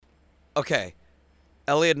Okay,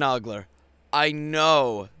 Elliot Nogler, I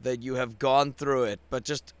know that you have gone through it, but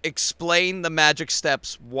just explain the magic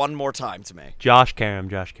steps one more time to me. Josh Karam.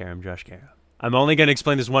 I'm only going to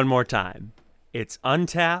explain this one more time. It's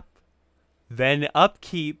untap, then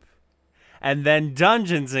upkeep, and then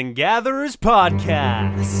Dungeons and Gatherers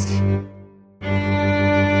podcast.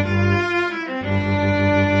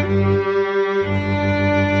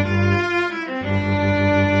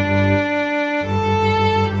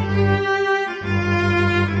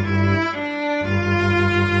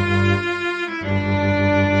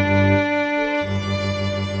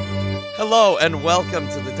 Hello and welcome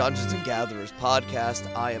to the Dungeons & Gatherers podcast.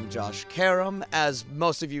 I am Josh Karam. As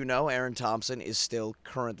most of you know, Aaron Thompson is still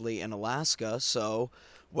currently in Alaska, so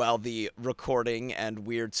while the recording and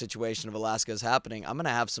weird situation of Alaska is happening, I'm going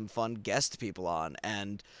to have some fun guest people on.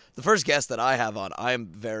 And the first guest that I have on, I am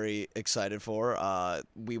very excited for.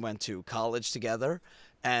 We went to college together,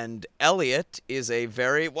 and Elliot is a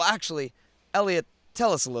very... Well, actually, Elliot,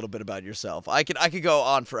 tell us a little bit about yourself. I could go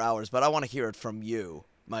on for hours, but I want to hear it from you,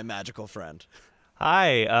 my magical friend.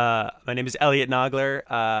 Hi, my name is Elliot Nogler.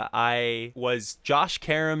 I was Josh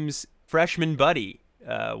Karam's freshman buddy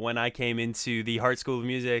when I came into the Hart School of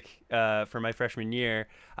Music for my freshman year.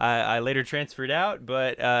 I later transferred out,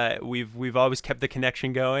 but we've always kept the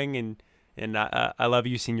connection going, and I love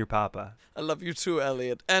you, Senior Papa. I love you too,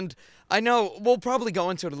 Elliot. And I know we'll probably go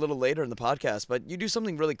into it a little later in the podcast, but you do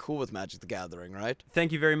something really cool with Magic the Gathering, right?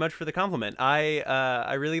 Thank you very much for the compliment.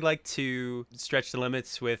 I really like to stretch the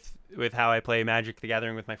limits with how I play Magic the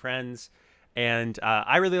Gathering with my friends, and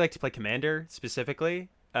I really like to play Commander specifically.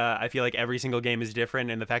 I feel like every single game is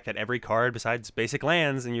different, and the fact that every card besides basic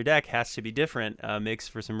lands in your deck has to be different makes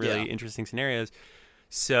for some really interesting scenarios.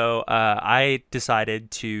 So I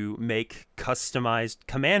decided to make customized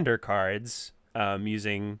Commander cards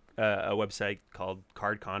using a website called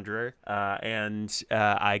Card Conjurer, and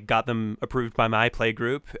I got them approved by my play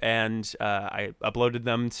group, and I uploaded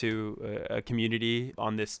them to a community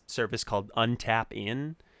on this service called Untap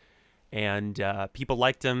In, and people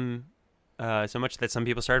liked them so much that some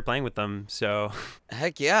people started playing with them. So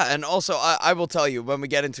Heck yeah. And also, I will tell you, when we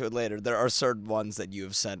get into it later, there are certain ones that you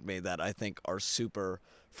have sent me that I think are super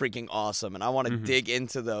freaking awesome, and I want to dig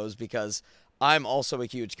into those because I'm also a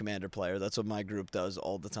huge Commander player. That's what my group does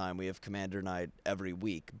all the time. We have Commander Night every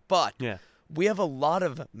week. But yeah. we have a lot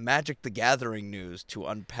of Magic the Gathering news to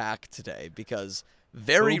unpack today because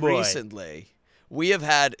very recently we have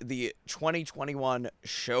had the 2021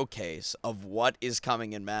 showcase of what is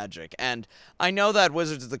coming in Magic. And I know that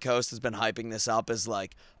Wizards of the Coast has been hyping this up as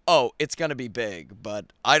like, oh, it's going to be big.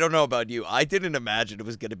 But I don't know about you. I didn't imagine it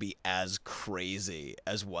was going to be as crazy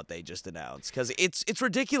as what they just announced. Because it's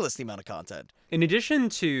ridiculous, the amount of content. In addition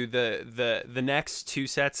to the next two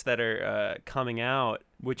sets that are coming out,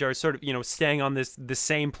 which are sort of, staying on the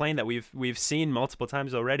same plane that we've seen multiple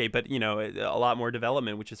times already, but a lot more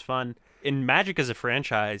development, which is fun. And Magic as a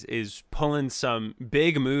franchise is pulling some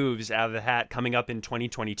big moves out of the hat coming up in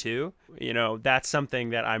 2022. That's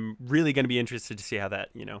something that I'm really going to be interested to see how that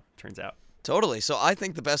turns out. Totally. So I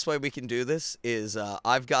think the best way we can do this is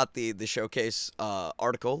I've got the showcase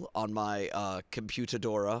article on my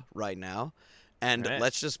Computadora right now. And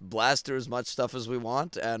let's just blast through as much stuff as we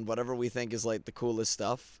want, and whatever we think is like the coolest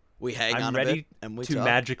stuff, we hang on a bit and we to talk.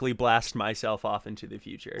 Magically blast myself off into the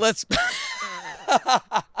future. Let's.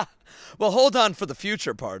 Well, hold on for the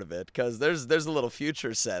future part of it, because there's a little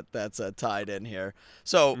future set that's tied in here.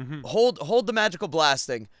 So hold the magical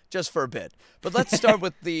blasting just for a bit. But let's start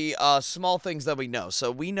with the small things that we know. So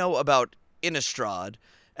we know about Innistrad,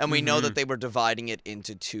 and we know that they were dividing it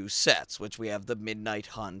into two sets, which we have the Midnight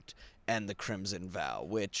Hunt and the Crimson Vow,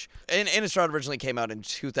 which Innistrad originally came out in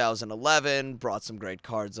 2011, brought some great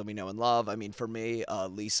cards that we know and love. I mean, for me,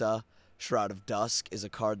 Lisa, Shroud of Dusk, is a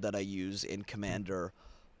card that I use in Commander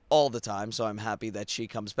all the time, so I'm happy that she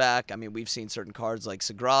comes back. I mean, we've seen certain cards like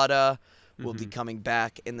Sagrada will be coming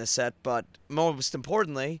back in the set, but most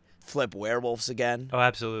importantly, flip werewolves again. Oh,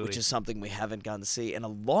 absolutely. Which is something we haven't gotten to see in a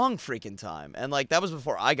long freaking time. And like that was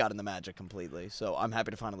before I got into Magic completely, so I'm happy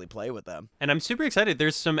to finally play with them. And I'm super excited.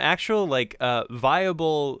 There's some actual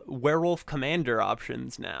viable werewolf commander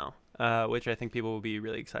options now. Which I think people will be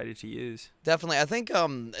really excited to use. Definitely. I think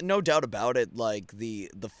no doubt about it, like the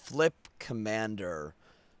flip commander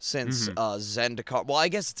since Zendikar. Well, I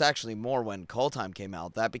guess it's actually more when Call Time came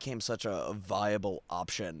out. That became such a viable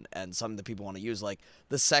option and something that people want to use. Like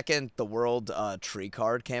the second the World Tree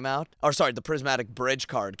card came out, or sorry, the Prismatic Bridge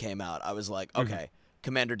card came out, I was like, okay,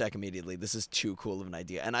 Commander deck immediately. This is too cool of an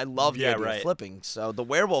idea. And I love the idea of flipping. So the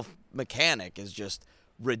werewolf mechanic is just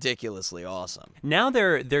ridiculously awesome. Now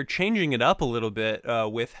they're changing it up a little bit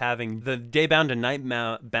with having the day-bound and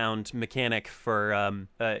night-bound mechanic for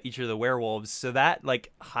each of the werewolves. So that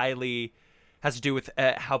like highly has to do with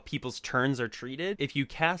how people's turns are treated. If you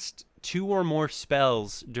cast 2 or more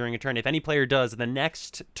spells during a turn, if any player does, the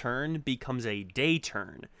next turn becomes a day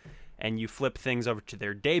turn, and you flip things over to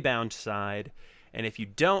their day-bound side. And if you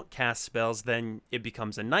don't cast spells, then it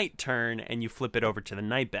becomes a night turn, and you flip it over to the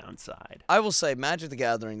night-bound side. I will say Magic the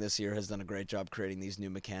Gathering this year has done a great job creating these new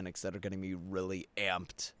mechanics that are getting me really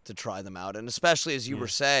amped to try them out. And especially as you were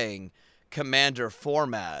saying, Commander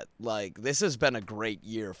format, like this has been a great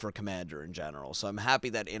year for Commander in general. So I'm happy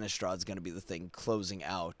that Innistrad's going to be the thing closing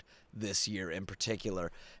out this year in particular.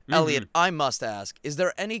 Elliot, I must ask, is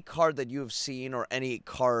there any card that you have seen or any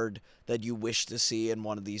card that you wish to see in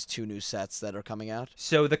one of these 2 new sets that are coming out?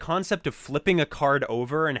 So the concept of flipping a card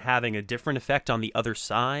over and having a different effect on the other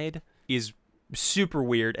side is super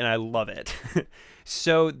weird, and I love it.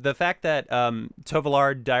 So the fact that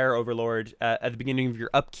Tovolar, Dire Overlord, at the beginning of your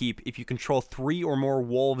upkeep, if you control 3 or more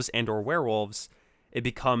wolves and or werewolves, it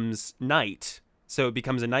becomes night. So it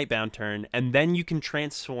becomes a nightbound turn, and then you can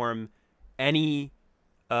transform any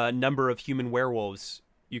number of human werewolves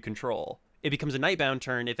you control. It becomes a nightbound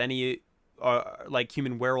turn if any like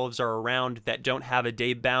human werewolves are around that don't have a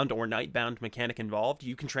daybound or nightbound mechanic involved.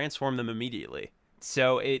 You can transform them immediately.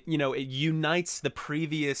 So it unites the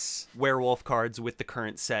previous werewolf cards with the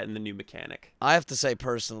current set and the new mechanic. I have to say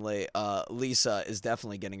personally, Lisa is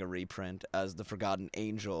definitely getting a reprint as the Forgotten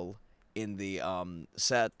Angel in the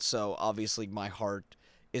set. So obviously my heart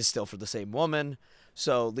is still for the same woman.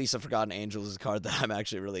 So Lisa Forgotten Angel is a card that I'm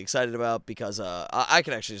actually really excited about because I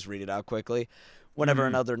can actually just read it out quickly. Whenever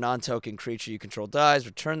another non-token creature you control dies,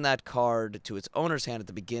 return that card to its owner's hand at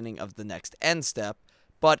the beginning of the next end step.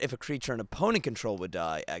 But if a creature an opponent control would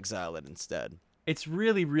die, exile it instead. It's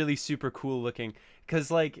really, really super cool looking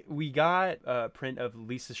because, like, we got a print of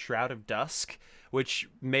Lisa's Shroud of Dusk, which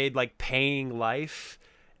made, like, paying life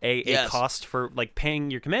a cost for, like,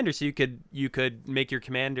 paying your commander so you could make your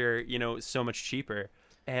commander, so much cheaper.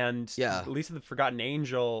 And Lisa the Forgotten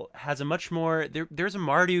Angel has a much more... There's a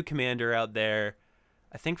Mardu commander out there,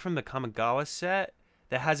 I think from the Kamigawa set,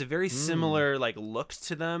 that has a very similar like look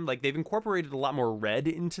to them. Like they've incorporated a lot more red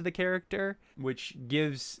into the character, which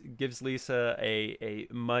gives Lisa a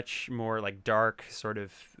much more like dark sort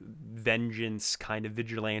of vengeance kind of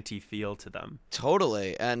vigilante feel to them.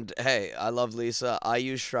 Totally. And hey, I love Lisa. I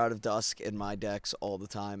use Shroud of Dusk in my decks all the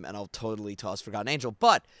time, and I'll totally toss Forgotten Angel.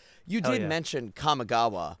 But you did mention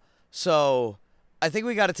Kamigawa, so I think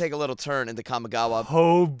we got to take a little turn into Kamigawa.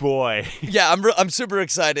 Oh boy. Yeah, I'm super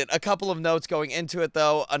excited. A couple of notes going into it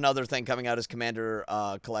though. Another thing coming out is Commander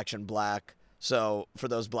Collection Black. So for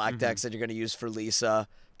those black decks that you're going to use for Lisa,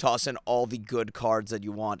 toss in all the good cards that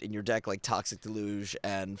you want in your deck, like Toxic Deluge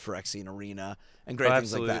and Phyrexian Arena and great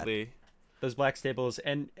things like that. Absolutely. Those black staples.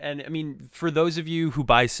 And I mean, for those of you who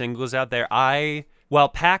buy singles out there, while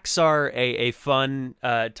packs are a fun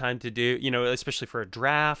time to do, especially for a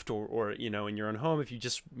draft or in your own home, if you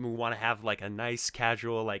just want to have like a nice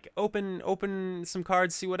casual, like open some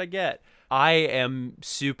cards, see what I get. I am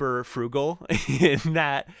super frugal in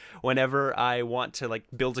that whenever I want to like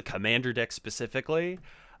build a commander deck specifically,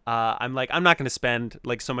 I'm not going to spend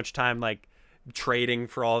like so much time like trading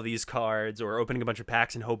for all these cards or opening a bunch of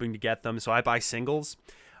packs and hoping to get them. So I buy singles.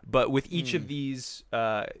 But with each of these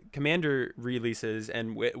Commander releases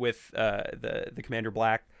and with the Commander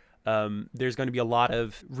Black, there's going to be a lot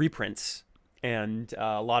of reprints, and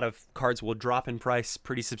a lot of cards will drop in price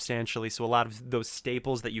pretty substantially. So a lot of those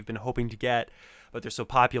staples that you've been hoping to get, but they're so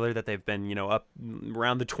popular that they've been up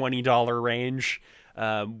around the $20 range,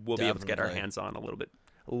 we'll be able to get our hands on a little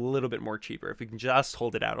bit more cheaper if we can just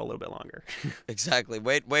hold it out a little bit longer. Exactly.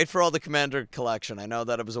 Wait for all the Commander collection. I know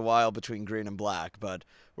that it was a while between green and black, but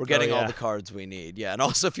we're getting all the cards we need. Yeah, and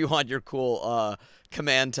also if you want your cool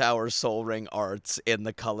Command Tower Soul Ring arts in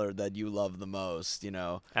the color that you love the most,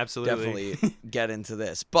 absolutely, definitely get into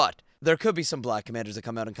this. But there could be some black commanders that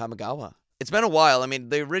come out in Kamigawa. It's been a while. I mean,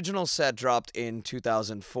 the original set dropped in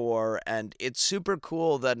 2004, and it's super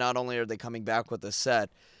cool that not only are they coming back with the set,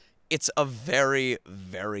 it's a very,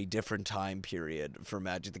 very different time period for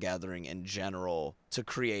Magic the Gathering in general to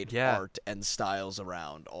create art and styles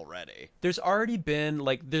around already. There's already been,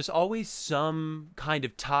 there's always some kind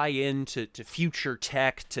of tie-in to future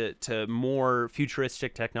tech, to more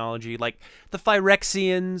futuristic technology. Like, the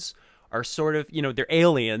Phyrexians are sort of, they're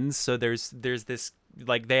aliens, so there's this,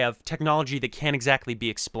 they have technology that can't exactly be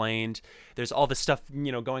explained. There's all this stuff,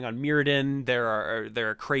 going on Mirrodin. There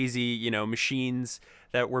are crazy, machines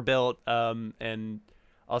that were built, and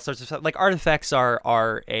all sorts of stuff. Like artifacts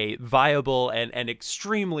are a viable and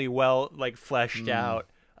extremely well like fleshed out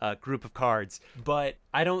group of cards, but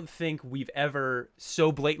I don't think we've ever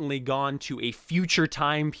so blatantly gone to a future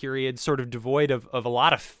time period sort of devoid of a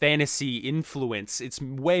lot of fantasy influence. It's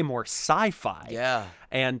way more sci-fi. Yeah.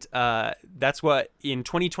 And that's what in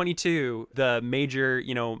 2022 the major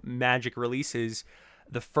Magic releases.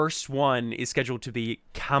 The first one is scheduled to be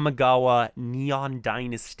Kamigawa Neon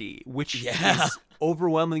Dynasty, which is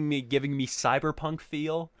overwhelmingly giving me cyberpunk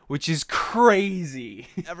feel, which is crazy.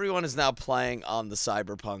 Everyone is now playing on the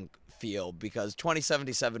cyberpunk feel because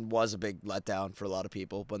 2077 was a big letdown for a lot of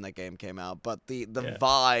people when that game came out. But the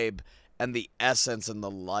vibe and the essence and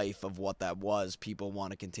the life of what that was, people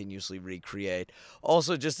want to continuously recreate.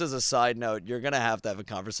 Also, just as a side note, you're going to have a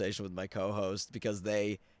conversation with my co-host because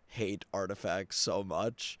they hate artifacts so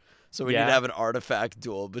much. So we need to have an artifact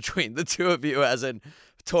duel between the two of you, as in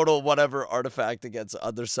total whatever artifact against the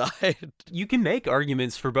other side. You can make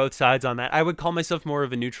arguments for both sides on that. I would call myself more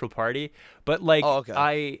of a neutral party, but like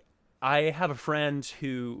I have a friend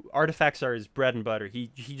who artifacts are his bread and butter.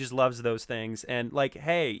 He just loves those things, and like,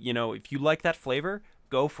 hey, if you like that flavor,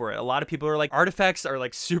 go for it. A lot of people are like, artifacts are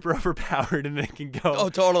like super overpowered and they can go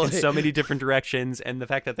in so many different directions. And the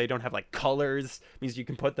fact that they don't have like colors means you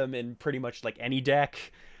can put them in pretty much like any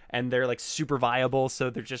deck and they're like super viable. So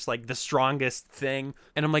they're just like the strongest thing.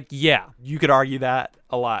 And I'm like, yeah, you could argue that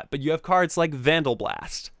a lot. But you have cards like Vandal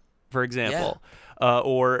Blast, for example,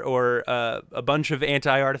 or a bunch of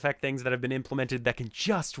anti-artifact things that have been implemented that can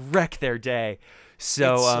just wreck their day.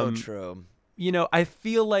 So, it's so true. I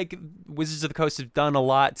feel like Wizards of the Coast have done a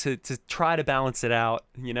lot to try to balance it out,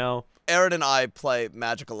 Aaron and I play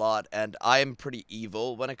Magic a lot, and I am pretty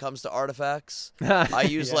evil when it comes to artifacts. I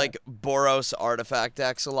use like Boros artifact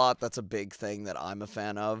decks a lot. That's a big thing that I'm a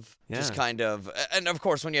fan of. Yeah. Just kind of, and of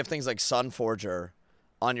course, when you have things like Sunforger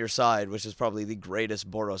on your side, which is probably the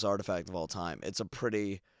greatest Boros artifact of all time, it's a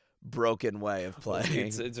pretty broken way of playing.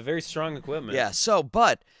 It's a very strong equipment. Yeah,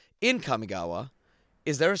 but in Kamigawa,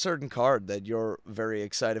 is there a certain card that you're very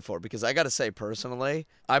excited for? Because I got to say, personally,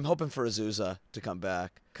 I'm hoping for Azusa to come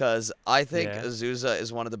back. Because I think Azusa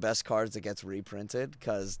is one of the best cards that gets reprinted.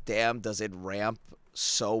 Because, damn, does it ramp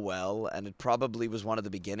so well. And it probably was one of the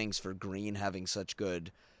beginnings for Green having such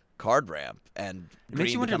good card ramp. And it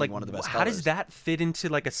makes you wonder, like, one of the best how colors. does that fit into,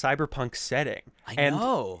 like, a cyberpunk setting? I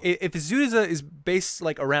know. And if Azusa is based,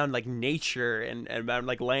 like, around, like, nature and around,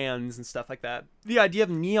 like, lands and stuff like that, the idea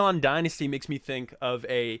of Neon Dynasty makes me think of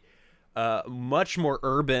a much more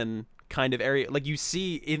urban kind of area. Like, you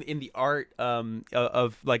see in the art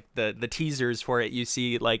of like, the teasers for it, you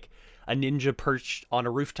see, like, a ninja perched on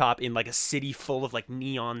a rooftop in, like, a city full of, like,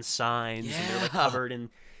 neon signs. And they're, like, covered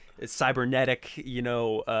in cybernetic,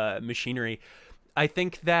 machinery. I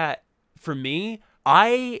think that for me,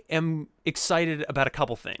 I am excited about a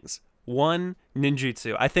couple things. One,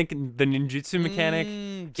 ninjutsu. I think the ninjutsu mechanic,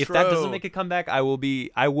 if that doesn't make a comeback, I will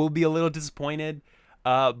be a little disappointed.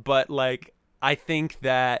 But like, I think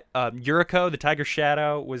that Yuriko, the Tiger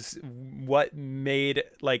Shadow, was what made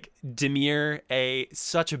like Dimir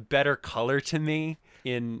such a better color to me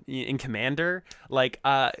in Commander. Like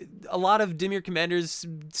a lot of Dimir commanders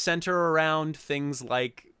center around things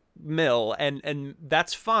like mill, and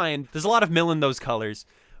that's fine. There's a lot of mill in those colors,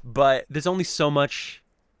 but there's only so much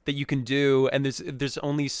that you can do, and there's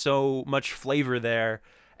only so much flavor there.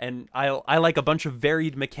 And I like a bunch of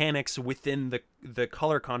varied mechanics within the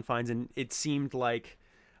color confines, and it seemed like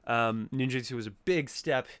ninjutsu was a big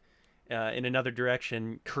step in another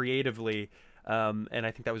direction creatively, and I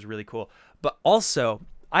think that was really cool. But also,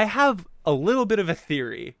 I have a little bit of a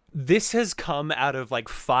theory. This has come out of like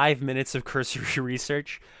 5 minutes of cursory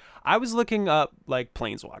research. I was looking up like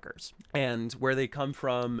planeswalkers and where they come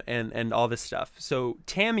from and all this stuff. So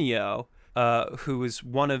Tamiyo, who is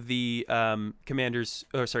one of the one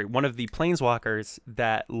of the planeswalkers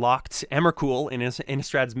that locked Emrakul in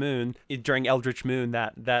Innistrad's Moon during Eldritch Moon,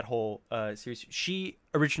 that whole series. She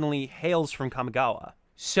originally hails from Kamigawa.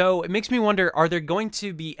 So it makes me wonder, are there going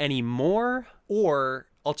to be any more? Or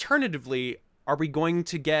alternatively, are we going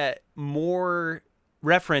to get more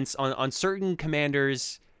reference on certain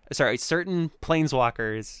certain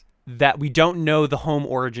planeswalkers that we don't know the home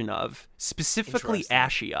origin of? Specifically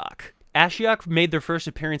Ashiok. Ashiok made their first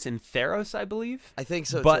appearance in Theros, I believe. I think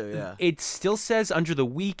so, but too, yeah. It still says under the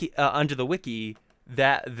wiki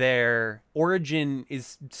that their origin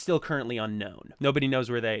is still currently unknown. Nobody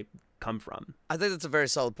knows where they come from. I think that's a very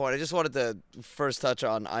solid point. I just wanted to first touch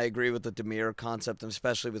on, I agree with the Dimir concept, and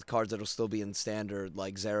especially with cards that will still be in Standard,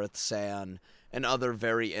 like Zareth San and other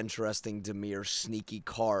very interesting Dimir sneaky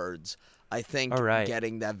cards. I think All right.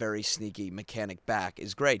 getting that very sneaky mechanic back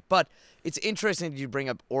is great. But it's interesting that you bring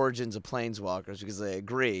up Origins of Planeswalkers because I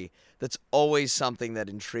agree. That's always something that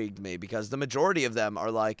intrigued me because the majority of them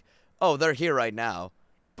are like, oh, they're here right now,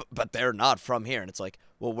 but they're not from here. And it's like,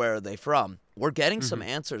 well, where are they from? We're getting some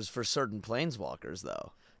answers for certain Planeswalkers,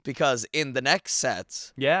 though. Because in the next set,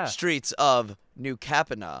 Streets of New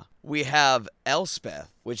Capenna, we have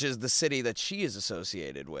Elspeth, which is the city that she is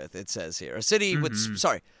associated with, it says here. A city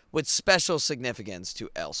with special significance to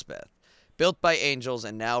Elspeth. Built by angels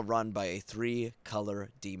and now run by a 3-color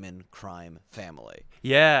demon crime family.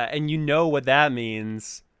 Yeah, and you know what that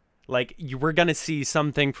means. Like, we're going to see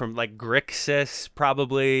something from, like, Grixis,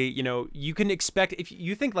 probably. You know, you can expect, if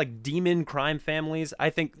you think, like, demon crime families, I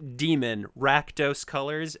think demon, Rakdos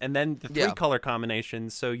colors, and then the 3-color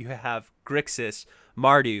combinations. So you have Grixis,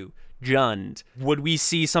 Mardu, Jund. Would we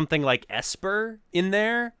see something like Esper in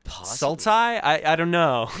there? Possibly. Sultai? I don't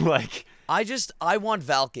know. Like, I want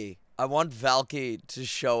Valky. I want Valky to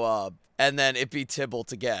show up. And then it be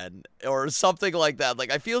Tibalt again, or something like that.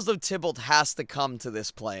 Like, I feel as though Tibalt has to come to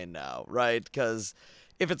this plane now, right? Because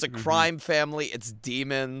if it's a crime family, it's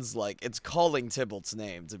demons. Like, it's calling Tibalt's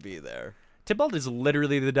name to be there. Tibalt is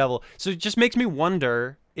literally the devil. So it just makes me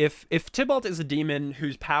wonder if Tibalt is a demon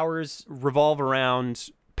whose powers revolve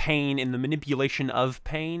around pain and the manipulation of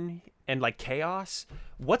pain and, like, chaos,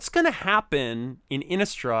 what's going to happen in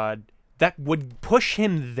Innistrad that would push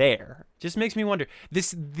him there? Just makes me wonder.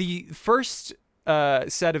 The first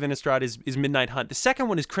set of Innistrad is Midnight Hunt. The second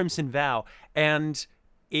one is Crimson Vow, and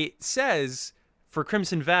it says for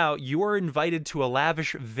Crimson Vow you are invited to a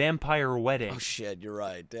lavish vampire wedding. Oh shit, you're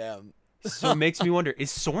right. Damn. So it makes me wonder: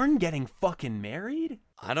 is Sorin getting fucking married?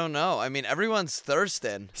 I don't know. I mean, everyone's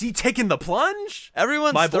thirsting. Is he taking the plunge?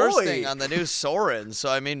 Everyone's thirsting on the new Sorin.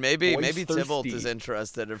 So I mean, maybe Tibalt is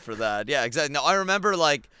interested for that. Yeah, exactly. No, I remember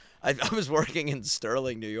like. I was working in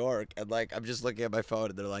Sterling, New York, and like I'm just looking at my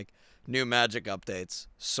phone, and they're like, "New Magic updates: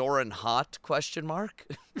 Sorin hot? ?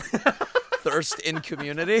 Thirst in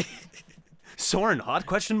community." Sorin hot? ?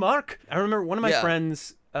 I remember one of my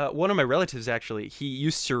friends, one of my relatives actually. He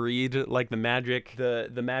used to read like the Magic,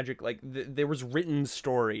 the Magic. Like there was written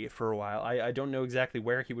story for a while. I don't know exactly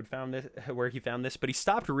where he found this, but he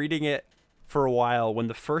stopped reading it for a while when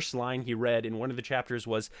the first line he read in one of the chapters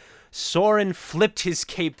was Sorin flipped his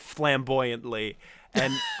cape flamboyantly,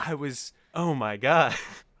 and I was, oh my god.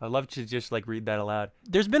 I'd love to just like read that aloud.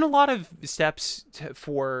 There's been a lot of steps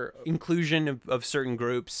for inclusion of certain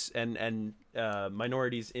groups and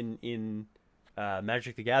minorities in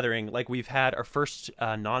Magic the Gathering. Like we've had our first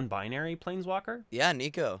non-binary planeswalker. Yeah,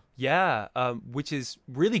 Nico. Yeah, which is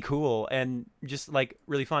really cool and just like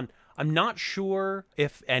really fun. I'm not sure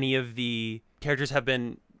if any of the characters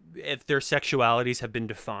if their sexualities have been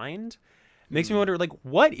defined. It makes me wonder, like,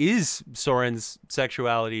 what is Sorin's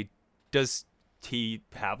sexuality? Does he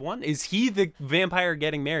have one? Is he the vampire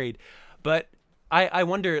getting married? But I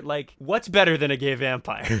wonder, like, what's better than a gay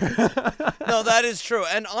vampire? No, that is true.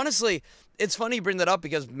 And honestly, it's funny you bring that up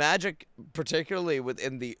because Magic, particularly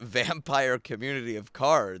within the vampire community of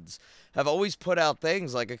cards, have always put out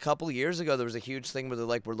things. Like a couple of years ago, there was a huge thing where they're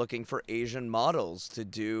like, we're looking for Asian models to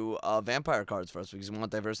do vampire cards for us because we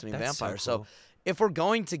want diversity in vampires. So cool. So if we're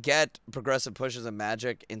going to get progressive pushes in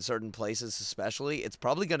Magic in certain places especially, it's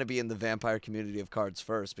probably going to be in the vampire community of cards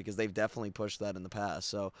first because they've definitely pushed that in the past.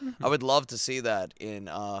 So I would love to see that in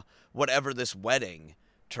whatever this wedding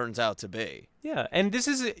turns out to be. Yeah, and this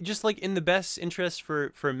is just like in the best interest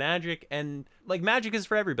for Magic, and like Magic is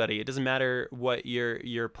for everybody. It doesn't matter what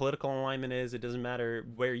your political alignment is. It doesn't matter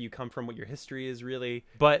where you come from, what your history is really.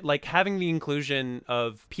 But like having the inclusion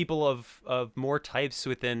of people of more types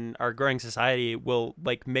within our growing society will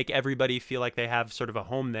like make everybody feel like they have sort of a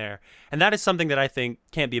home there. And that is something that I think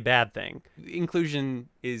can't be a bad thing. Inclusion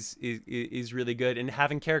is really good, and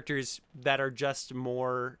having characters that are just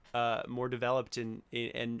more developed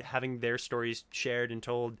and having their stories shared and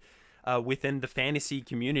told within the fantasy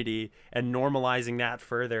community and normalizing that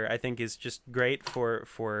further, I think is just great for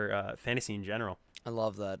fantasy in general. I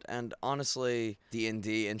love that. And honestly,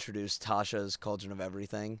 D&D introduced Tasha's Cauldron of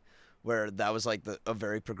Everything, where that was like a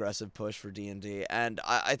very progressive push for D&D. And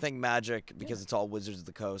I think Magic, because it's all Wizards of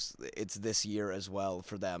the Coast, it's this year as well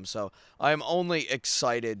for them. So I'm only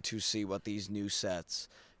excited to see what these new sets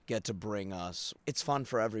get to bring us. It's fun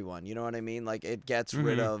for everyone, you know what I mean? Like it gets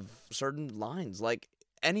rid of certain lines, like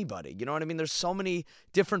anybody, you know what I mean? There's so many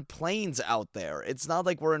different planes out there. It's not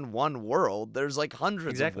like we're in one world. There's like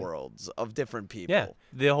hundreds of worlds of different people. Yeah,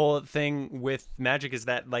 the whole thing with Magic is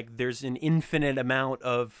that like there's an infinite amount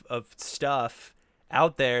of stuff,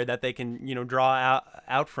 out there that they can, draw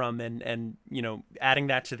out from, and adding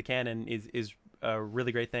that to the canon is a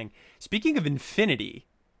really great thing. Speaking of infinity,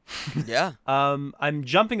 Yeah. I'm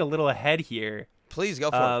jumping a little ahead here. Please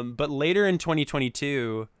go for it. But later in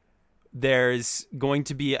 2022, there's going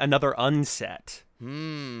to be another unset.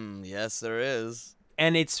 Yes, there is.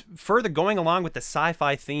 And it's further going along with the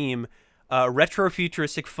sci-fi theme. Retro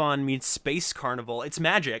futuristic fun meets space carnival. It's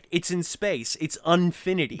magic. It's in space. It's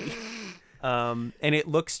unfinity. And it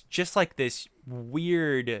looks just like this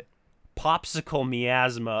weird popsicle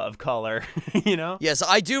miasma of color, Yes,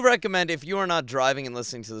 I do recommend, if you are not driving and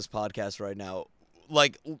listening to this podcast right now,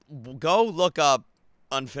 like, go look up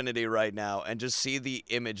Unfinity right now and just see the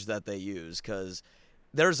image that they use, because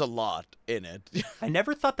there's a lot in it. I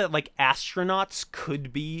never thought that, like, astronauts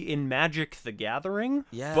could be in Magic the Gathering.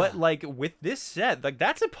 Yeah. But, like, with this set, like,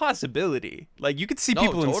 that's a possibility. Like, you could see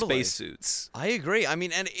people in spacesuits. I agree. I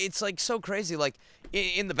mean, and it's, like, so crazy. Like,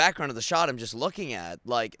 in the background of the shot I'm just looking at,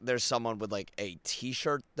 like, there's someone with, like, a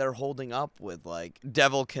T-shirt they're holding up with, like,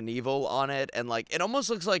 Devil Knievel on it. And, like, it almost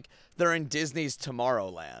looks like they're in Disney's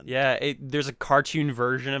Tomorrowland. Yeah, there's a cartoon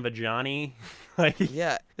version of a Johnny. Like,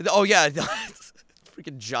 yeah. Oh, yeah.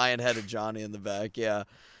 Freaking giant head of Johnny in the back, yeah.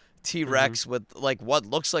 T-Rex with, like, what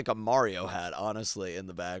looks like a Mario hat, honestly, in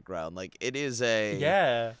the background. Like, it is a...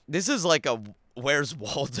 Yeah. This is like a Where's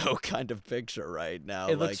Waldo kind of picture right now.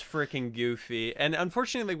 It looks freaking goofy. And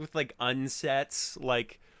unfortunately, with, like, unsets,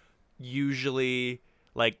 like, usually,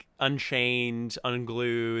 like, Unchained,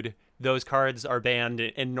 Unglued, those cards are banned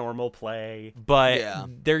in normal play. But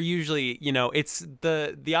they're usually, it's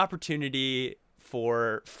the opportunity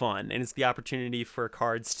for fun, and it's the opportunity for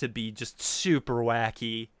cards to be just super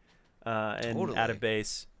wacky and out of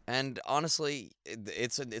base. And honestly,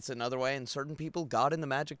 it's another way, and certain people got into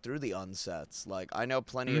Magic through the unsets. Like, I know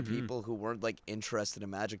plenty of people who weren't, like, interested in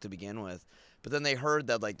Magic to begin with, but then they heard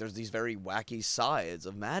that, like, there's these very wacky sides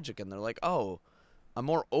of Magic, and they're like, oh, I'm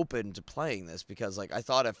more open to playing this, because, like, I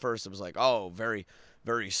thought at first it was like, oh, very,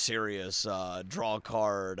 very serious draw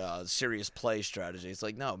card, serious play strategy. It's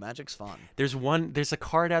like, no, Magic's fun. There's a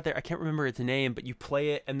card out there, I can't remember its name, but you play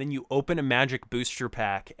it and then you open a Magic booster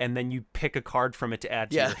pack and then you pick a card from it to add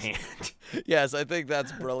to your hand. Yes, I think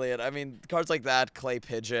that's brilliant. I mean, cards like that, Clay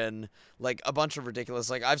Pigeon, like a bunch of ridiculous,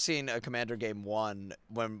 like I've seen a Commander game one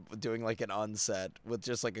when doing like an unset with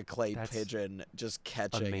just like a Clay Pigeon just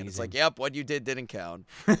catching. Amazing. And it's like, yep, what you did didn't count.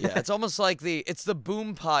 Yeah, it's almost like it's the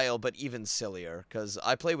Boom Pile, but even sillier, because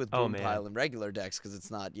I play with Boom Pile in regular decks because it's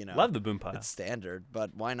not, love the Boom Pile. It's standard,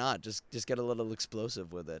 but why not? Just get a little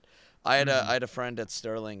explosive with it. I had a friend at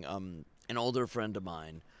Sterling, an older friend of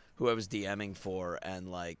mine who I was DMing for, and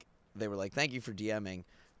like they were like, "Thank you for DMing.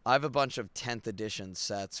 I have a bunch of 10th edition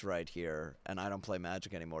sets right here, and I don't play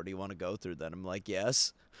Magic anymore. Do you want to go through them?" I'm like,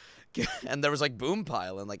 "Yes." And there was like Boom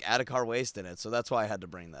Pile and like Adhikar Waste in it, so that's why I had to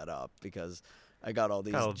bring that up, because I got all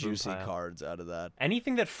these juicy cards out of that.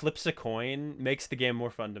 Anything that flips a coin makes the game more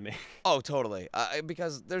fun to me. Oh, totally.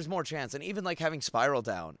 Because there's more chance, and even like having Spiral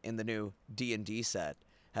Down in the new D&D set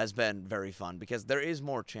has been very fun, because there is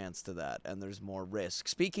more chance to that, and there's more risk.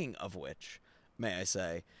 Speaking of which, may I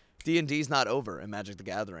say, D&D's not over in Magic the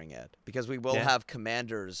Gathering yet, because we will have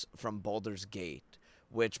commanders from Baldur's Gate,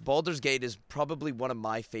 which Baldur's Gate is probably one of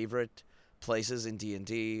my favorite places in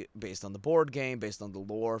D&D, based on the board game, based on the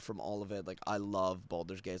lore from all of it. Like, I love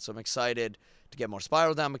Baldur's Gate, so I'm excited to get more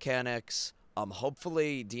Spiral Down mechanics.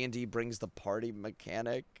 Hopefully D&D brings the party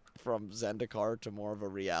mechanic from Zendikar to more of a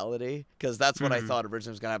reality, because that's what I thought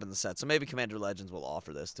originally was going to happen in the set. So maybe Commander Legends will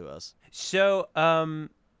offer this to us. So,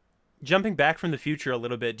 jumping back from the future a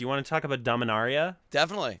little bit, do you want to talk about Dominaria?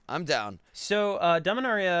 Definitely. I'm down. So,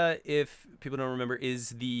 Dominaria, if people don't remember, is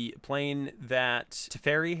the plane that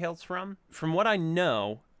Teferi hails from. From what I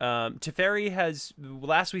know, Teferi has,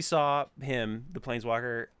 last we saw him, the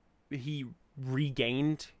Planeswalker, he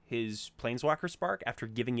regained his Planeswalker spark after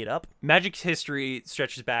giving it up. Magic's history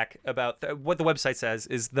stretches back about, what the website says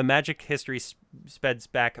is the Magic history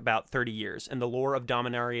speds back about 30 years, and the lore of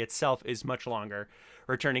Dominaria itself is much longer.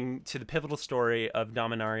 Returning to the pivotal story of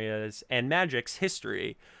Dominaria's and Magic's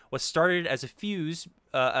history, was started as a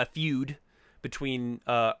feud between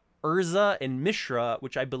Urza and Mishra,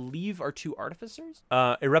 which I believe are two artificers,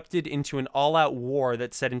 erupted into an all-out war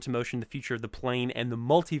that set into motion the future of the plane and the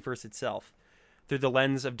multiverse itself. Through the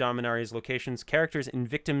lens of Dominaria's locations, characters and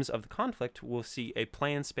victims of the conflict will see a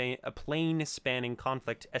plane-spanning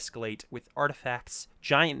conflict escalate with artifacts,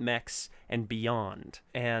 giant mechs, and beyond.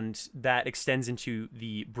 And that extends into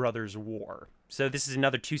the Brothers' War. So this is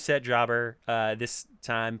another two-set jobber, this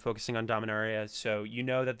time focusing on Dominaria. So you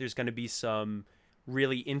know that there's going to be some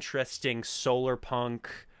really interesting solar punk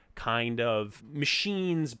kind of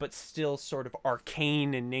machines, but still sort of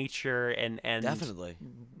arcane in nature and Definitely.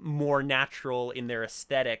 more natural in their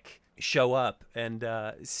aesthetic show up and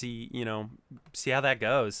see how that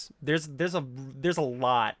goes. There's a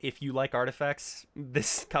lot. If you like artifacts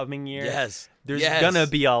this coming year, there's gonna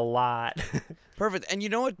be a lot. Perfect. And you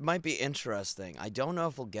know what might be interesting? I don't know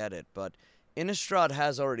if we'll get it, but Innistrad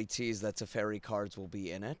has already teased that Teferi cards will be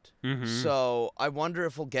in it. Mm-hmm. So I wonder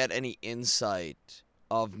if we'll get any insight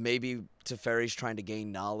of maybe Teferi's trying to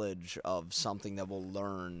gain knowledge of something that we'll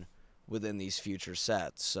learn within these future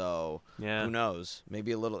sets. So who knows?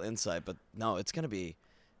 Maybe a little insight, but no, it's going to be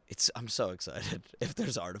I'm so excited if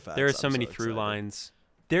there's artifacts. There are so many through lines.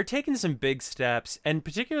 They're taking some big steps, and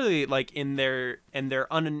particularly like in their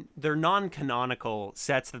non-canonical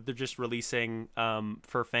sets that they're just releasing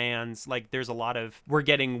for fans. Like there's a lot of, we're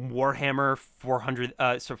getting Warhammer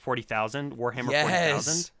 40,000, Warhammer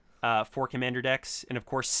 40,000 for Commander decks, and of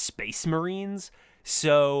course Space Marines.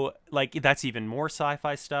 So like that's even more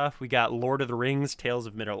sci-fi stuff. We got Lord of the Rings, Tales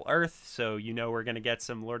of Middle-earth, so we're gonna get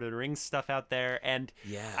some Lord of the Rings stuff out there. And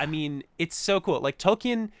I mean, it's so cool. Like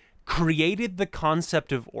Tolkien created the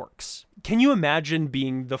concept of orcs. Can you imagine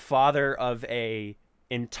being the father of a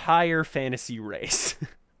entire fantasy race?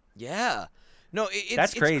 Yeah. No,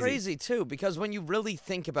 that's crazy. It's crazy too, because when you really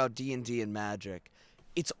think about D&D and Magic,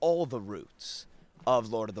 it's all the roots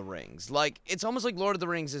of Lord of the Rings. Like, it's almost like Lord of the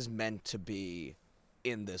Rings is meant to be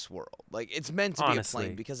in this world. Like, it's meant to be a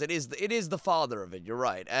plane because it is the father of it. You're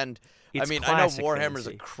right. And it's I mean, I know Warhammer's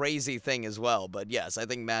fantasy. A crazy thing as well, but yes, I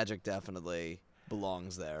think Magic definitely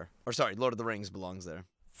belongs there. Or sorry, Lord of the Rings belongs there.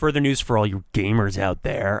 Further news for all you gamers out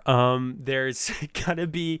there. There's gonna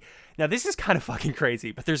be, now this is kind of fucking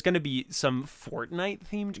crazy, but there's gonna be some Fortnite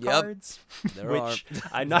themed cards, which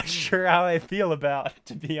I'm not sure how I feel about,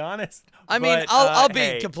 to be honest. I mean, I'll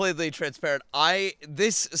be completely transparent.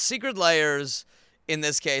 This Secret Layers, in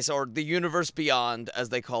this case, or the Universe Beyond, as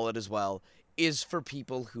they call it as well, is for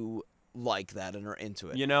people who like that and are into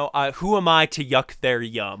it. Who am I to yuck their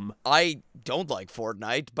yum? I don't like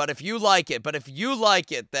Fortnite, but if you like it,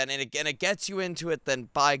 then and it gets you into it, then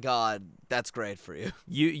by God, that's great for you.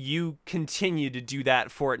 You continue to do that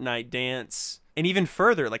Fortnite dance. And even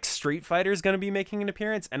further, like Street Fighter is going to be making an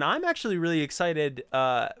appearance, and I'm actually really excited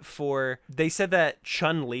they said that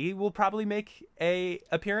Chun-Li will probably make a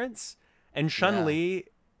appearance, and Chun-Li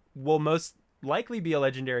will most likely be a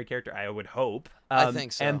legendary character, I would hope. I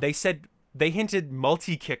think so. And they hinted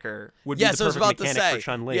multi-kicker would be the perfect mechanic for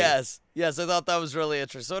Chun-Li. Yes, I thought that was really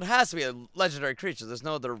interesting. So it has to be a legendary creature. There's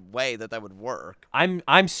no other way that would work.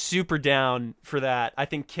 I'm super down for that. I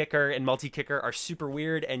think kicker and multi-kicker are super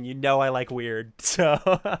weird, and I like weird.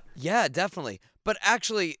 So yeah, definitely. But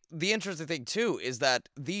actually, the interesting thing too is that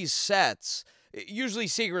these sets, usually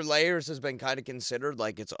Secret Layers has been kind of considered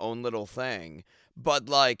like its own little thing, but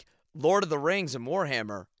like Lord of the Rings and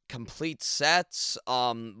Warhammer, complete sets.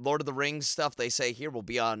 Lord of the Rings stuff they say here will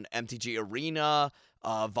be on MTG Arena,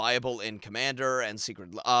 viable in Commander and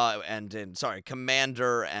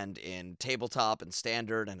Commander and in Tabletop and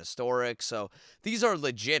Standard and Historic. So these are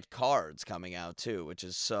legit cards coming out too, which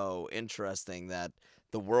is so interesting that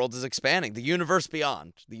the world is expanding. The universe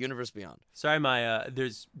beyond. Sorry,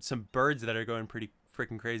 there's some birds that are going pretty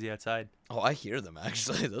freaking crazy outside. Oh, I hear them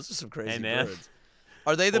actually. Those are some crazy birds.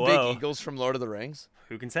 Are they the big eagles from Lord of the Rings?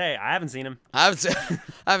 Who can say? I haven't seen them. I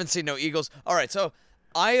haven't seen no eagles. All right, so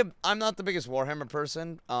I'm not the biggest Warhammer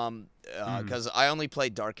person, because I only play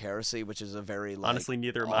Dark Heresy, which is a very honestly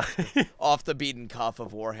neither am I. off the beaten cuff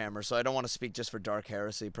of Warhammer. So I don't want to speak just for Dark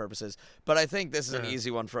Heresy purposes. But I think this is an easy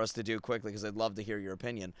one for us to do quickly because I'd love to hear your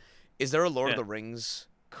opinion. Is there a Lord of the Rings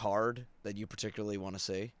card that you particularly want to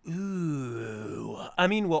see? Ooh. I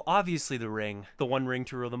mean, well, obviously the one ring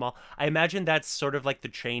to rule them all. I imagine that's sort of like the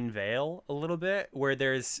Chain Veil a little bit, where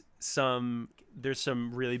there's some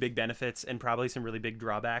really big benefits and probably some really big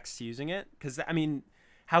drawbacks to using it. Because, I mean,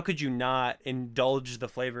 how could you not indulge the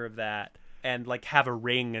flavor of that and like have a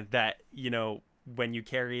ring that, when you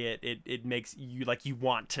carry it, it makes you like you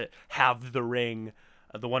want to have the ring,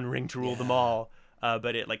 the one ring to rule them all.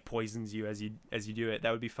 But it like poisons you as you do it.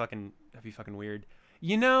 That'd be fucking weird.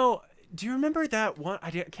 Do you remember that one?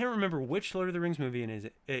 I can't remember which Lord of the Rings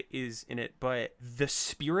movie is in it, but the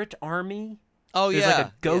Spirit Army. Oh, There's like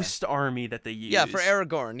a ghost army that they use. Yeah, for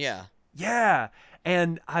Aragorn. Yeah. Yeah,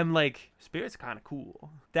 and I'm like, Spirit's kind of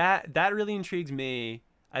cool. That really intrigues me.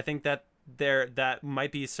 I think that that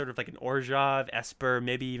might be sort of like an Orzhov, Esper,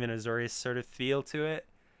 maybe even Azorius sort of feel to it.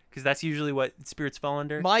 Because that's usually what spirits fall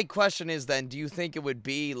under. My question is then, do you think it would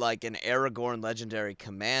be like an Aragorn legendary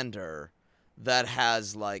commander that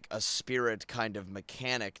has like a spirit kind of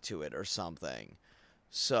mechanic to it or something?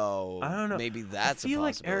 So I don't know. maybe that's I feel a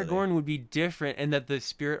like possibility. Aragorn would be different, and that the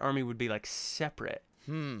spirit army would be like separate.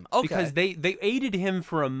 Okay. Because they aided him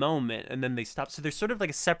for a moment and then they stopped. So they're sort of like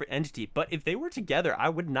a separate entity. But if they were together, I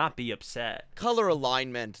would not be upset. Color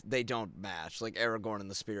alignment, they don't match. Like Aragorn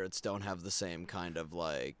and the spirits don't have the same kind of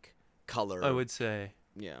like color. I would say.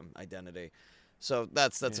 Yeah, identity. So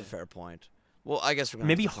that's a fair point. Well, I guess we're gonna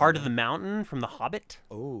Maybe have to Heart find of the Mountain from The Hobbit.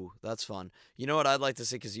 Oh, that's fun. You know what I'd like to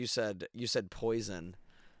see? Because you said poison.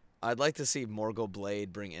 I'd like to see Morgul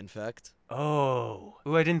Blade bring infect. Oh,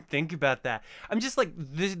 I didn't think about that. I'm just like,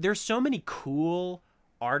 there's so many cool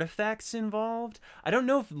artifacts involved. I don't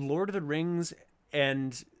know if Lord of the Rings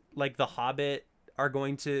and like The Hobbit are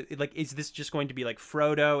going to, like, is this just going to be like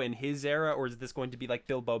Frodo in his era, or is this going to be like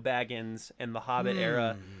Bilbo Baggins and the Hobbit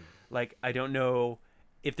era? Like, I don't know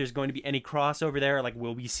if there's going to be any crossover there. Like,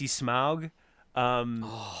 will we see Smaug?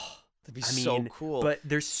 That'd be so cool. But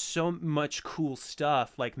there's so much cool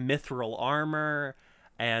stuff, like mithril armor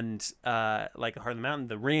and like Heart of the Mountain,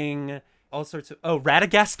 the ring, all sorts of. Oh,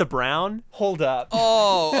 Radagast the Brown. Hold up.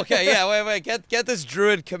 Oh, okay, yeah. Wait. Get this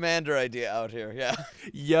druid commander idea out here. Yeah.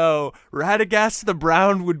 Yo, Radagast the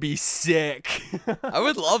Brown would be sick. I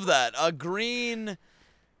would love that. A green.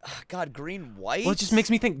 God, green white. Well, it just makes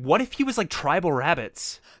me think. What if he was like tribal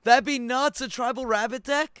rabbits? That'd be nuts. A tribal rabbit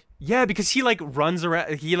deck. Yeah, because he like runs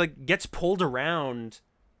around. He like gets pulled around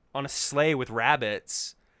on a sleigh with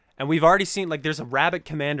rabbits. And we've already seen, like, there's a rabbit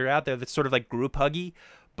commander out there that's sort of like group huggy,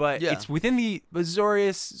 but it's within the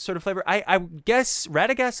Azorius sort of flavor. I guess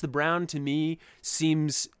Radagast the Brown to me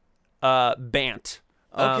seems Bant.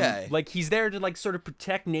 Okay. Like, he's there to like sort of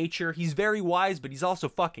protect nature. He's very wise, but he's also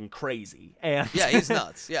fucking crazy. And yeah, he's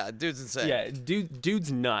nuts. Yeah, dude's insane. Yeah,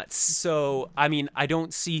 dude's nuts. So, I mean, I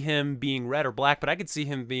don't see him being red or black, but I could see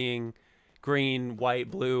him being green,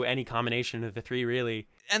 white, blue, any combination of the three, really.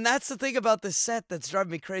 And that's the thing about this set that's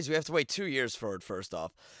driving me crazy. We have to wait 2 years for it, first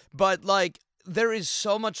off. But, like, there is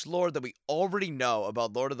so much lore that we already know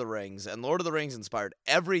about Lord of the Rings, and Lord of the Rings inspired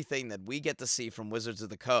everything that we get to see from Wizards of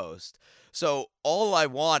the Coast. So all I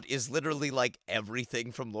want is literally, like,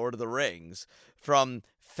 everything from Lord of the Rings. From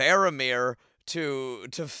Faramir to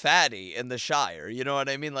Fatty in the Shire. You know what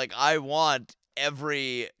I mean? Like, I want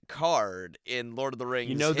every card in Lord of the Rings.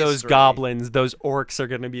 You know, history. those goblins, those orcs are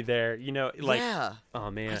going to be there. You know, like, yeah. Oh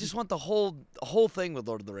man, I just want the whole thing with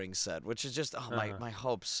Lord of the Rings set, which is just my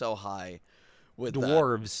hopes so high with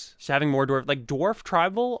dwarves. Just having more dwarf, like dwarf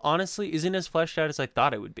tribal, honestly, isn't as fleshed out as I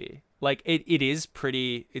thought it would be. Like it is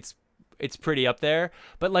pretty. It's pretty up there,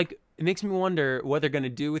 but like it makes me wonder what they're going to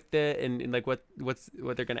do with it and like what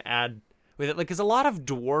they're going to add with it. Like, because a lot of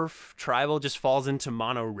dwarf tribal just falls into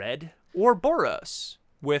mono red or Boros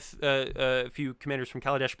with a few commanders from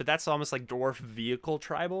Kaladesh, but that's almost like dwarf vehicle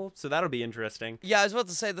tribal, so that'll be interesting. Yeah, I was about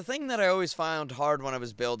to say, the thing that I always found hard when I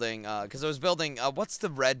was building, because I was building, what's the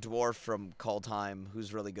red dwarf from Kaldheim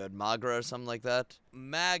who's really good? Magra or something like that?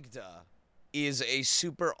 Magda is a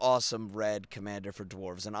super awesome red commander for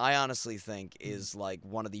dwarves, and I honestly think is like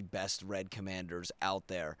one of the best red commanders out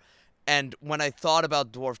there. And when I thought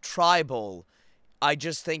about dwarf tribal, I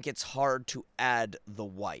just think it's hard to add the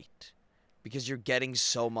white, because you're getting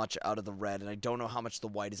so much out of the red, and I don't know how much the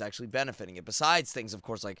white is actually benefiting it. Besides things, of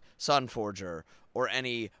course, like Sunforger, or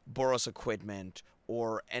any Boros equipment,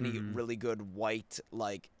 or any really good white,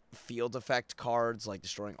 like, field effect cards, like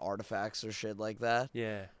destroying artifacts or shit like that.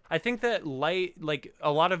 Yeah. I think that like,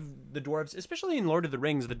 a lot of the dwarves, especially in Lord of the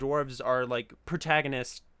Rings, the dwarves are, like,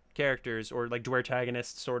 protagonist characters, or, like,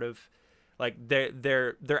 dwartagonists, sort of. Like,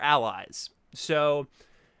 they're allies. So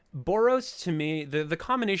Boros, to me, the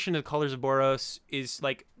combination of the colors of Boros is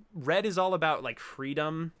like red is all about like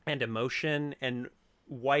freedom and emotion, and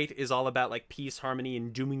white is all about like peace, harmony,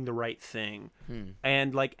 and doing the right thing.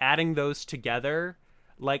 And like adding those together,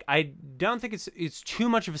 like I don't think it's too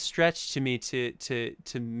much of a stretch to me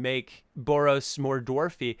to make Boros more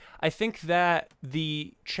dwarfy. I think that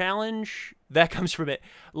the challenge that comes from it,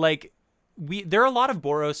 like there are a lot of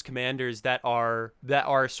Boros commanders that are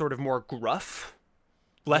sort of more gruff,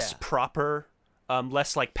 less proper,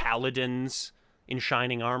 less like paladins in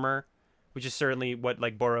shining armor, which is certainly what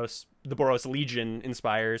like the Boros Legion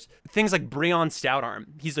inspires. Things like Brionne Stoutarm,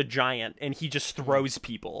 he's a giant and he just throws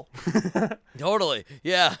people. Totally,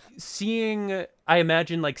 yeah. I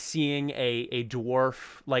imagine like seeing a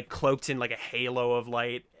dwarf like cloaked in like a halo of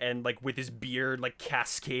light and like with his beard like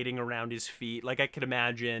cascading around his feet. Like I could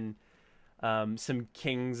imagine some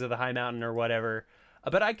Kings of the High Mountain or whatever.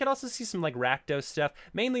 But I could also see some like Rakdos stuff,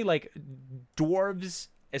 mainly like dwarves,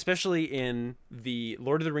 especially in the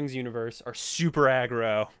Lord of the Rings universe, are super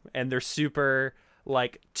aggro and they're super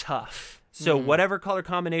like tough. So whatever color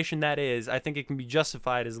combination that is, I think it can be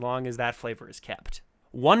justified as long as that flavor is kept.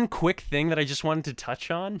 One quick thing that I just wanted to touch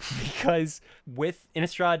on, because with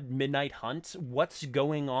Innistrad Midnight Hunt, what's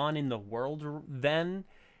going on in the world then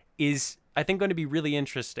is, I think, going to be really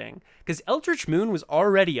interesting. Because Eldritch Moon was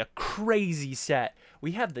already a crazy set.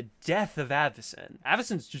 We have the death of Avacyn.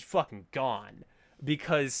 Avacyn's just fucking gone.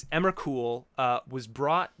 Because Emrakul was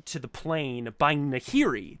brought to the plane by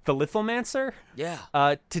Nahiri, the Lithomancer,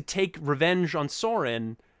 to take revenge on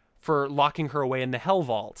Sorin for locking her away in the Hell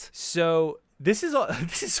Vault. So this is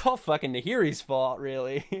all fucking Nahiri's fault,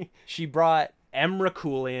 really. She brought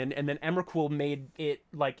Emrakul in, and then Emrakul made it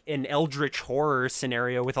like an eldritch horror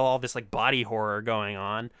scenario with all this like body horror going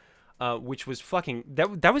on, which was fucking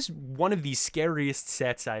that was one of the scariest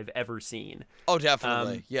sets I've ever seen. Oh,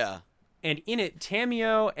 definitely, yeah. And in it,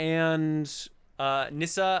 Tamiyo and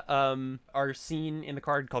Nissa are seen in the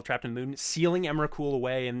card called Trapped in the Moon, sealing Emrakul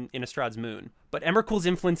away in Innistrad's Moon. But Emrakul's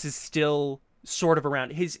influence is still sort of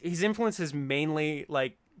around. His influence has mainly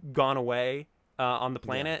like gone away on the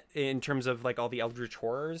planet in terms of like all the eldritch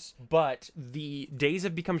horrors. But the days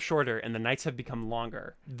have become shorter and the nights have become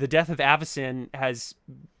longer. The death of Avacyn has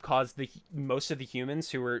caused most of the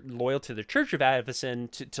humans who were loyal to the Church of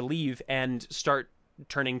Avacyn to leave and start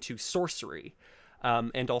turning to sorcery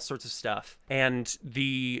and all sorts of stuff. And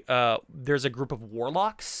there's a group of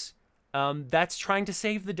warlocks that's trying to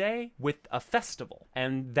save the day with a festival.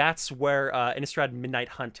 And that's where Innistrad Midnight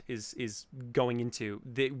Hunt is going into.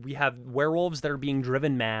 We have werewolves that are being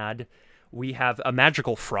driven mad. We have a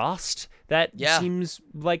magical frost that seems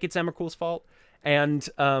like it's Emrakul's fault. And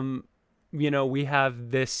we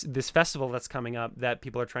have this festival that's coming up that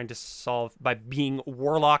people are trying to solve by being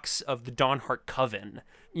warlocks of the Dawnheart Coven.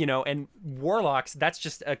 And warlocks, that's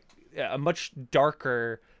just a much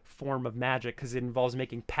darker form of magic because it involves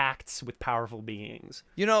making pacts with powerful beings.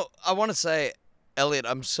 I want to say, Elliot,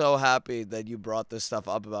 I'm so happy that you brought this stuff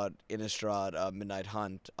up about Innistrad Midnight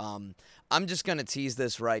Hunt. I'm just going to tease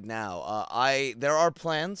this right now. There are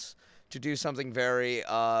plans to do something very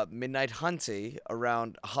Midnight Hunty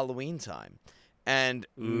around Halloween time. And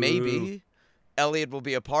maybe Elliot will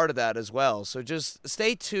be a part of that as well. So just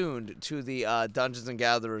stay tuned to the Dungeons &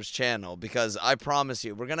 Gatherers channel, because I promise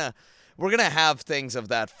you, we're gonna have things of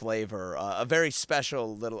that flavor. A very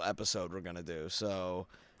special little episode we're going to do. So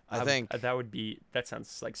I think that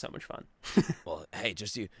sounds like so much fun. Well, hey,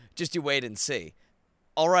 just you wait and see.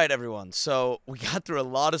 All right, everyone. So we got through a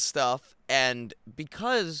lot of stuff, and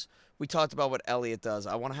because we talked about what Elliot does,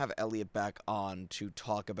 I want to have Elliot back on to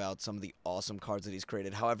talk about some of the awesome cards that he's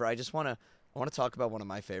created. However, I want to talk about one of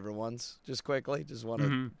my favorite ones just quickly. Just want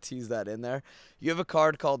to tease that in there. You have a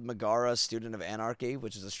card called Megara, Student of Anarchy,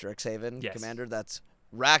 which is a Strixhaven commander that's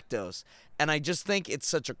Rakdos. And I just think it's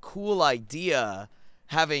such a cool idea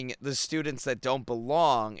having the students that don't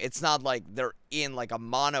belong. It's not like they're in like a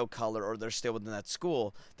monocolor or they're still within that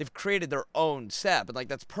school. They've created their own set, but like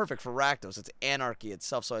that's perfect for Rakdos. It's anarchy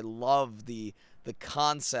itself. So I love the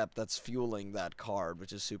concept that's fueling that card,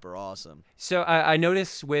 which is super awesome. So I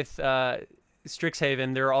noticed with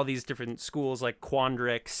Strixhaven, there are all these different schools like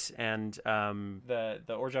Quandrix and the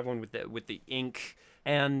Orgev one with the ink.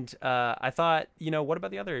 And I thought, what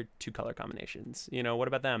about the other two color combinations? What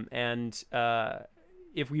about them? And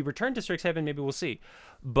if we return to Strixhaven, maybe we'll see.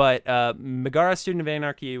 But Megara, Student of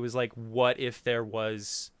Anarchy, was like, what if there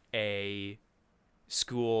was a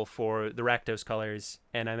school for the Rakdos colors?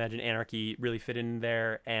 And I imagine Anarchy really fit in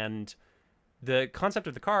there. And the concept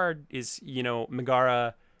of the card is,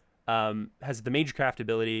 Megara has the Magecraft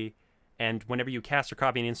ability, and whenever you cast or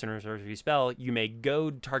copy an instant or sorcery spell, you may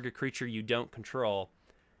goad target creature you don't control.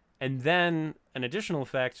 And then an additional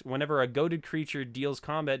effect, whenever a goaded creature deals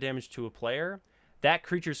combat damage to a player, that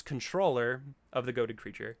creature's controller of the goaded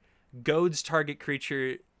creature goads target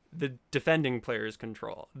creature the defending player's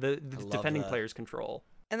control. The defending player's control.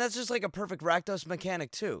 And that's just like a perfect Rakdos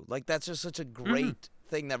mechanic too. Like that's just such a great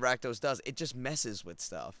thing that Rakdos does. It just messes with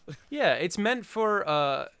stuff. Yeah, it's meant for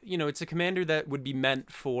it's a commander that would be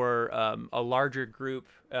meant for a larger group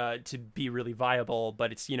to be really viable,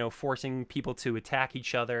 but it's forcing people to attack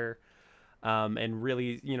each other and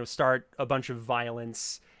really start a bunch of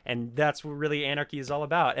violence. And that's what really Anarchy is all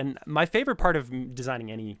about. And my favorite part of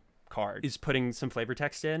designing any card is putting some flavor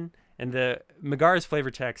text in. And the Megara's flavor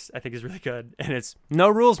text, I think, is really good. And it's no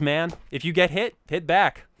rules, man. If you get hit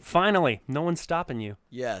back. Finally, no one's stopping you.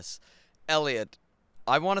 Yes. Elliot,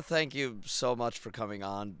 I want to thank you so much for coming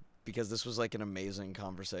on, because this was like an amazing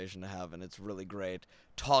conversation to have. And it's really great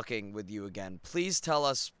talking with you again. Please tell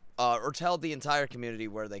us or tell the entire community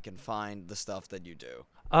where they can find the stuff that you do.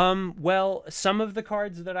 Well, some of the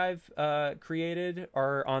cards that I've created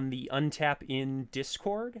are on the Untap In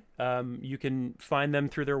Discord. You can find them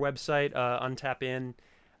through their website, untap.in,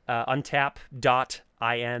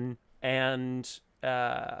 untap.in, and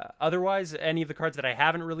otherwise, any of the cards that I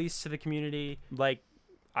haven't released to the community, like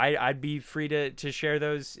I'd be free to share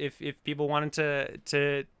those if people wanted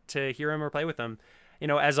to hear them or play with them.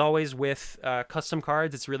 As always with custom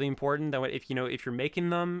cards, it's really important that if you're making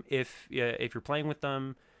them, if you're playing with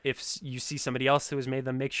them, if you see somebody else who has made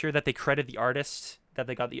them, make sure that they credit the artist that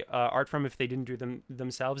they got the art from if they didn't do them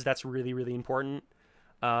themselves. That's really, really important.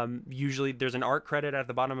 Usually there's an art credit at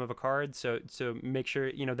the bottom of a card, so make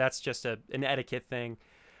sure that's just an etiquette thing.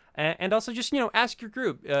 And also just, ask your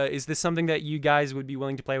group, is this something that you guys would be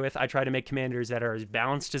willing to play with? I try to make commanders that are as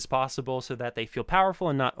balanced as possible so that they feel powerful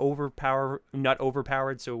and not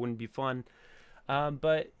overpowered, so it wouldn't be fun.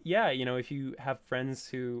 But yeah, if you have friends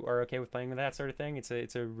who are okay with playing with that sort of thing, it's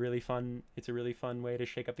a really fun way to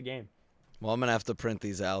shake up the game. Well, I'm going to have to print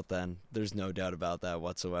these out then. There's no doubt about that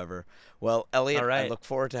whatsoever. Well, Elliot, right. I look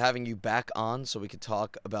forward to having you back on so we could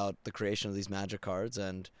talk about the creation of these Magic cards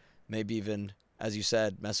and maybe even, as you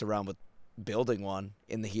said, mess around with building one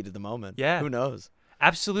in the heat of the moment. Yeah. Who knows?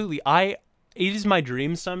 Absolutely. It is my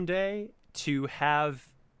dream someday to have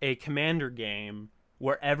a commander game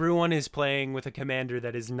where everyone is playing with a commander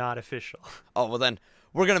that is not official. Oh, well then,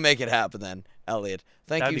 we're going to make it happen then, Elliot.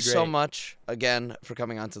 Thank That'd you be so great. much again for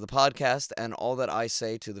coming onto the podcast, and all that I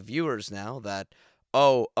say to the viewers now that,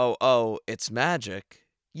 oh, it's magic,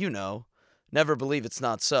 never believe it's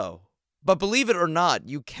not so. But believe it or not,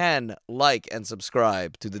 you can like and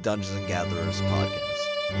subscribe to the Dungeons & Gatherers podcast.